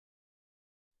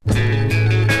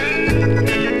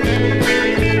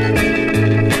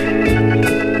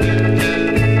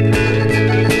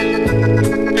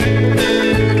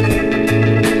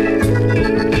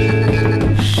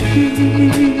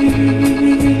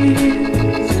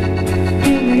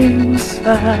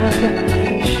sad.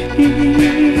 She's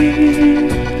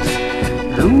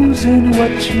losing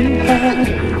what she had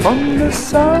on the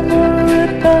summer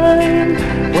time,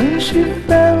 when she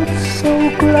felt so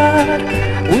glad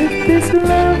with this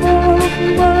love of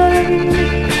mine.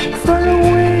 Far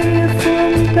away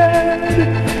from dad,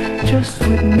 just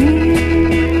with me.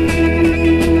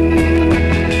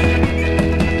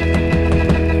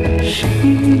 She's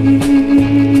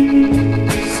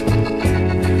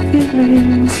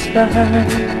feeling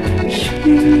sad. She's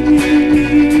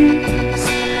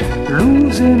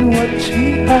losing what she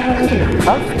had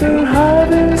after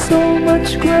having so much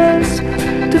grace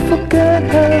to forget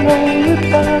her only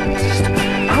past.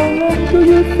 How long do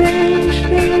you think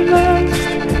she'll last?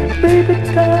 Baby,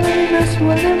 time is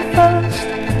running fast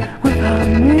without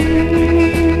me.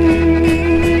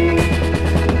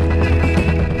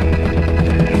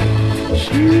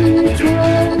 She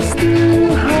tries to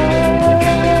hide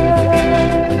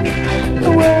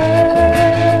away.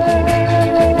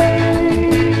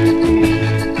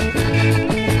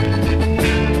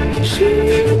 She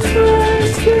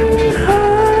tries to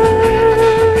hide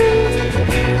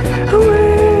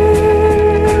away.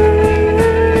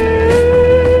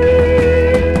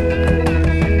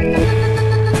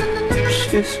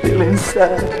 She's feeling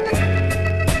sad.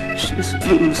 She's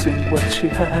losing what she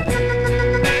had.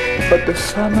 But the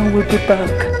summer will be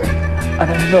back, and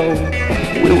I know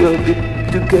we will be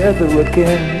together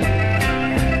again.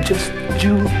 Just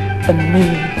you and me,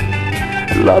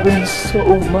 loving so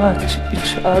much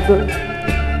each other,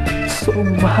 so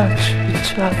much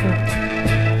each other.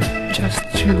 Just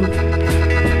you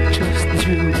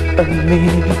and me.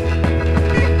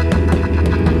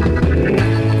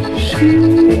 She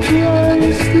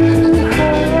tries to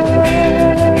hide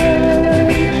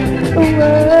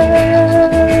away.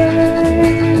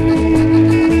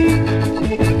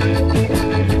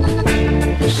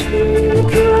 She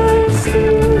tries to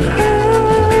hide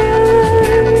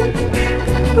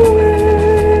away.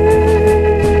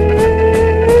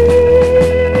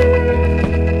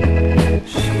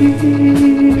 She's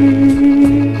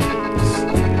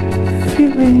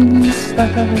feeling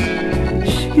sad.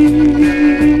 She's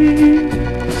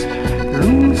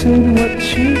losing what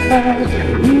she had,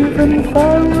 even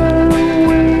far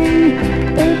away,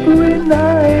 every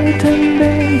night and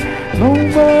day. No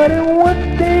matter what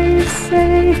they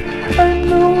say, I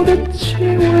know that she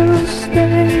will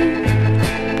stay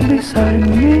beside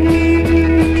me.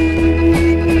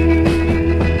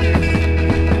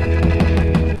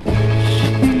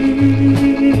 She's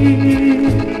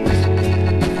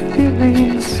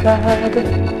feeling sad.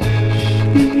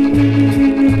 She's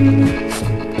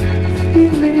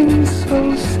feeling so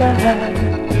sad.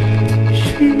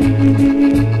 She's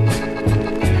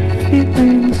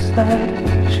feeling sad.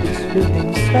 She's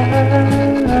feeling sad.